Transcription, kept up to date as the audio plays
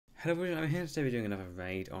Hello everyone, I'm here today. We're doing another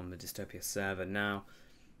raid on the Dystopia server. Now,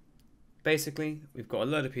 basically, we've got a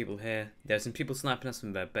load of people here. There's some people sniping us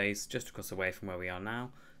from their base just across the way from where we are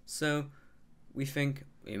now. So, we think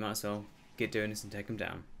we might as well get doing this and take them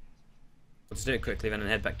down. Let's do it quickly then and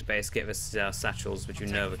head back to base, get the satchels, which you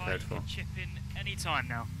know we're code for. Chip in any time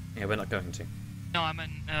now. Yeah, we're not going to. No, I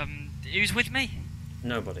mean, who's with me?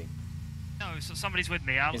 Nobody. No, so somebody's with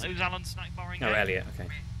me. Who's Alan snack barring? No, Elliot, okay.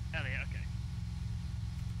 Elliot, okay.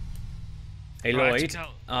 Hey Right,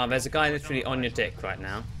 Lloyd, there's a guy literally on your dick right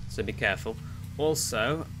now, so be careful.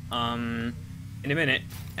 Also, in a minute,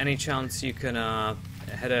 any chance you can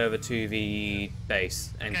head over to the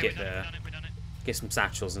base and Okay, get some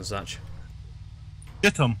satchels and such.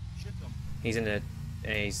 Get him. He's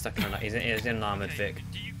stuck in he's in an armored Vic.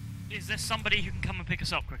 Is there somebody who can come and pick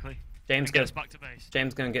us up quickly? James get us back to base.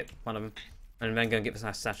 James go and get one of them, and then go and get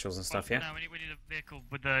the satchels and stuff. Yeah. No, we need a vehicle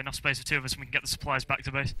with enough space for two of us, and we can get the supplies back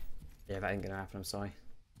to base. Yeah, that ain't gonna happen. I'm sorry.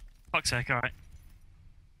 Fuck's sake! All right.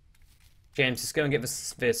 James, just go and get the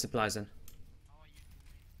supplies in.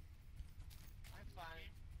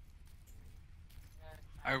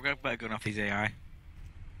 I better going off his AI.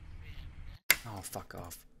 Oh, fuck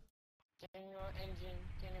off. Can you put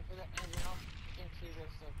the engine off? You can see this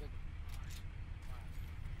stuff with...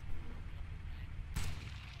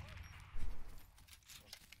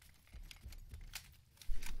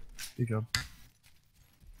 Good job.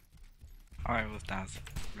 Alright, with Daz.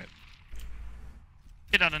 Rip.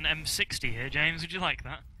 Get on an M60 here, James. Would you like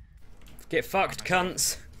that? Get fucked,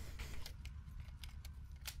 cunts.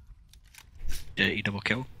 Dirty double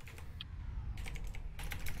kill.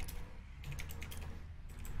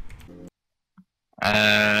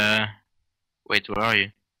 Wait, where are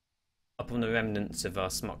you? Up on the remnants of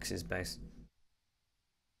Smox's base.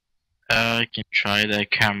 I can try. The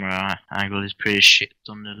camera angle is pretty shit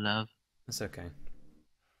on the lab. That's okay.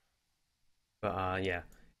 But yeah.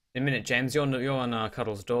 In a minute, James, you're on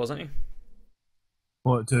Cuddles' doors, aren't you?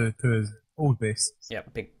 What, to his old base? Yeah,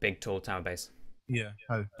 big tall tower base. Yeah,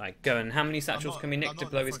 how? Like, go and how many satchels can we nick to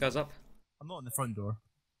blow these guys up? I'm not on the front door.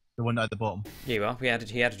 The one at the bottom. Yeah, you are. He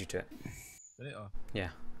added you to it. Did it? Oh. Yeah.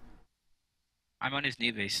 I'm on his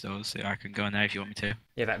new base though, so I can go in there if you want me to.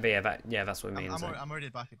 Yeah, that's what it means. I'm already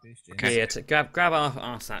back at base, James. Okay. Yeah, grab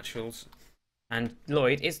our satchels. And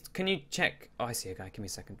Lloyd, can you check? Oh, I see a guy. Give me a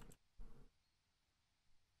second.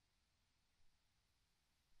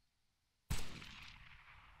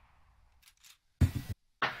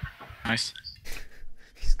 Nice.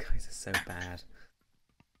 These guys are so bad.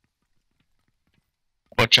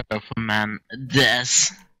 Watch out for man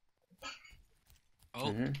Dayz.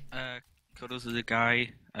 Oh, Cuddles is a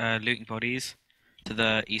guy looting bodies to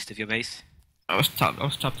the east of your base. I was tapped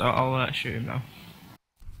out. I'll shoot him now.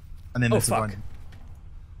 And then Oh, there's the fuck. one.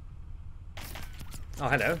 Oh,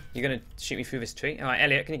 hello. You're gonna shoot me through this tree? All right,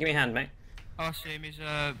 Elliot, can you give me a hand, mate? I see him. He's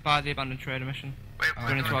by the abandoned trader mission.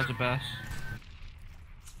 Running towards the base.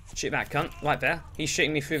 Shoot that cunt right there. He's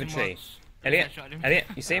shooting me through the tree. Elliot,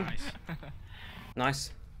 you see him?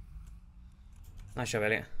 Nice. Nice job,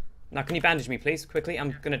 Elliot. Now, can you bandage me, please, quickly?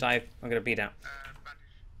 I'm gonna die. I'm gonna bleed out.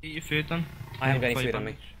 Eat your food then. I haven't got any food on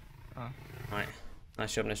me. Oh. Right.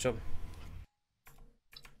 Nice job, nice job.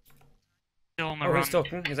 Still on the Oh, run. who's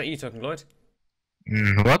talking? Is that you talking, Lloyd?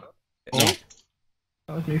 What? Oh.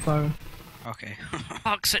 That was me firing. Okay.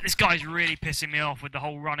 Fuck's sake! This guy's really pissing me off with the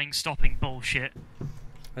whole running, stopping bullshit.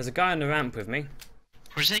 There's a guy on the ramp with me.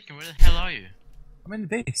 Forsaken, where the hell are you? I'm in the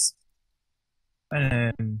base.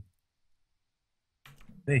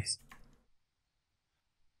 Base.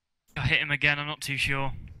 I hit him again. I'm not too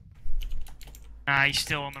sure. Nah, he's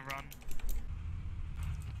still on the run.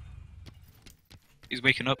 He's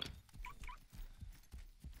waking up.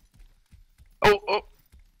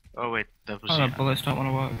 Oh wait, that was Oh, the bullets don't want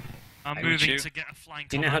to work. I'm Hey, would moving you? to get a flank.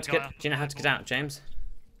 Do you on know how that to guy get? up Do you know how to above. get out, James?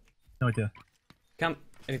 No idea. Come.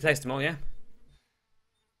 Have you placed them all? Yeah.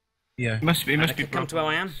 Yeah. He must be. Come to where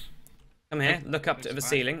I am. Come here. Okay, Look up to the that's fine.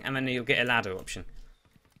 ceiling, and then you'll get a ladder option.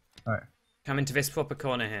 Alright. Come into this proper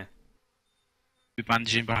corner here. We're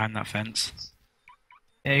bandaging behind that fence.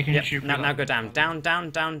 Yeah, you can Yep. shoot. Now go down. Down,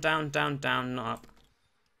 not up.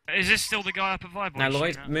 Is this still the guy up at Vibe? Now,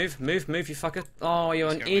 Lloyd, move, you fucker. Oh, you're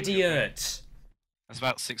an Let's go, mate. idiot. That's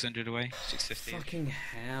about 600 away. 650. Fucking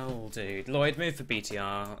hell, dude. Lloyd, move for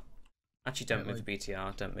BTR. Actually, don't move for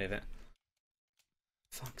BTR. Don't move it.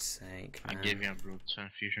 Fuck's sake, I man. gave you a blood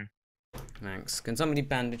transfusion. Thanks. Can somebody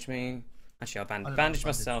bandage me? Actually, I'll bandage bandage.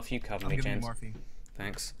 myself. You cover I'm me, giving you James. morphine.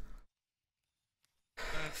 Thanks.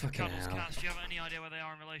 For Fucking Cuddles hell. cats, do you have any idea where they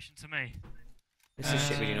are in relation to me? This is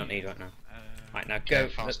shit we do not need right now. Right, now Okay, go.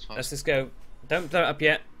 fast. Let's just go. Don't blow it up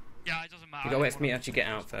yet. Yeah, it doesn't matter. You gotta wait for me to actually get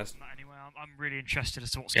out first. Anyway, I'm really interested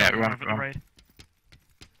as to what's Yeah, going on run, over the run. raid.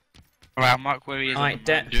 Alright, Mark, where he is. Alright,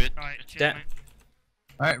 Det. Do it. Alright, cheers, Det. mate.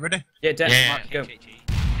 Alright, ready? Yeah, Det. Yeah. Mark, Go. HHE.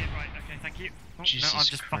 Yeah, right, okay, thank you. Oh, no, Jesus I've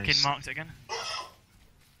just fucking Christ. marked it again.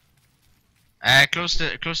 Close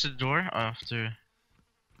the door after.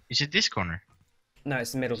 Is it this corner? No,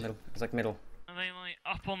 it's the middle. It's like middle. Are they like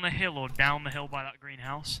up on the hill or down the hill by that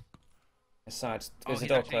greenhouse? This side. Oh, Is the he's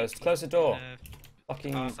door actually closed? Close the door. The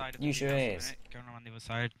Fucking far side of the use your greenhouse, ears. right? Going around the other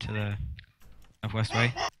side to the northwest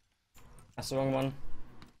way. That's the wrong one.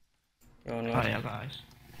 Go on, Oh Lord. yeah, guys.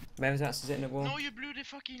 Maybe that's it in the wall. No, you blew the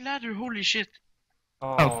fucking ladder. Holy shit!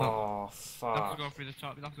 Oh, You'll have fuck. to go through the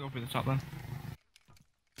top. You'll have to go through the top then.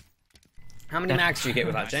 How many mags do you get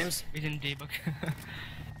with that, James? He's in debug.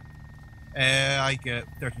 I get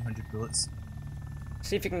 1,300 bullets.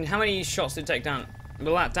 See if you can. How many shots did it take down?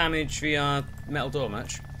 Will that damage the metal door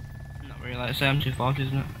much? Not really. Like it's M240,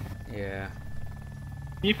 isn't it? Yeah.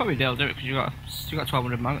 You probably be able to do it because you got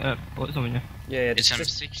 1,200 bullets on you. Yeah, It's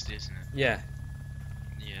just M60, isn't it? yeah.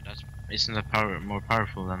 Yeah, that's. Isn't that more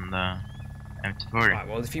powerful than the M240? Right.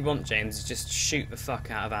 Well, if you want, James, just shoot the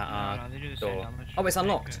fuck out of that no, they do the same door. damage. Oh, it's Like,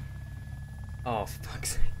 unlocked. Oh, for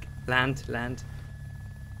fuck's sake! Land.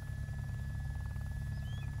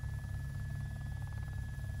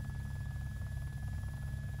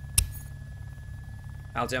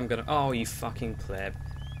 Aldi, I'm gonna. Oh, you fucking pleb.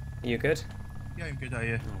 Are you good? Yeah, I'm good, are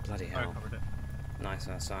you? Oh, bloody I hell. covered it. Nice,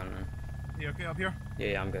 that's fine, man. You okay up here?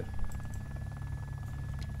 Yeah, I'm good.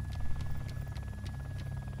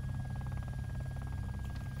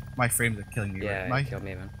 My frames are killing me. Yeah, Right? it killed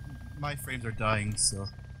me, man. My frames are dying, so.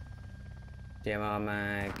 DMR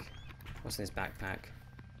mag. What's in his backpack?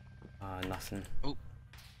 Nothing.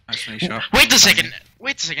 Actually, shot. Wait a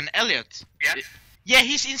second, Elliot. Yeah? Yeah,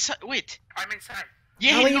 he's inside. Wait. I'm inside.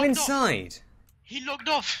 Yeah, How he are you logged off. inside? He logged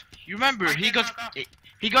off. You remember? I He did got log off.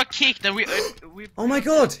 he got kicked, and we. Oh my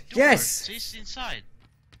god! Door, Yes. So he's inside.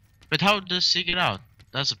 But how does he get out?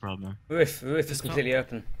 That's the problem. Roof is It's not- completely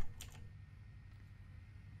open.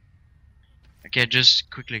 Okay, just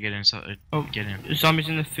quickly get inside. Oh. Get in. Zombies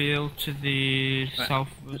in the field to the Right. south.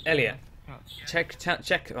 Elliot, That's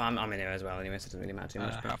check. Well, I'm in here as well anyway, so it doesn't really matter too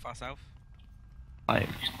much. How But far south? like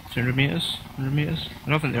 200 meters. 100 meters. I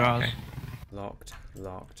don't think there are. Okay.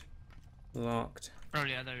 locked. Oh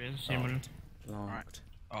yeah, there is. Same one. Locked.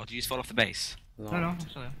 Oh, did you just fall off the base? Locked. No, no. I'm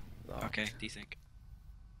still there. Locked. Okay, desync.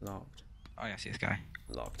 Locked. Oh yeah, I see this guy.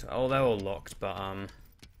 Locked. Oh, they're all locked, but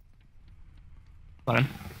Got him.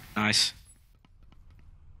 Nice.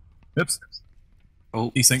 Oops.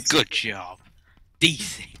 Oh, Desync. good job.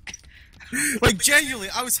 Desync. Like, genuinely,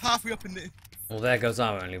 I was halfway up in the. well, there goes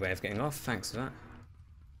our only way of getting off. Thanks for that.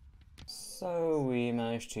 So we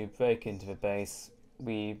managed to break into the base.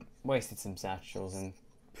 We wasted some satchels and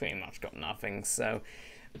pretty much got nothing. So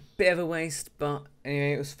bit of a waste, but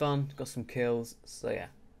anyway, it was fun. Got some kills. So yeah,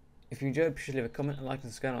 if you enjoyed, be sure to leave a comment, and like,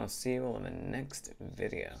 and subscribe. And I'll see you all in the next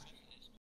video.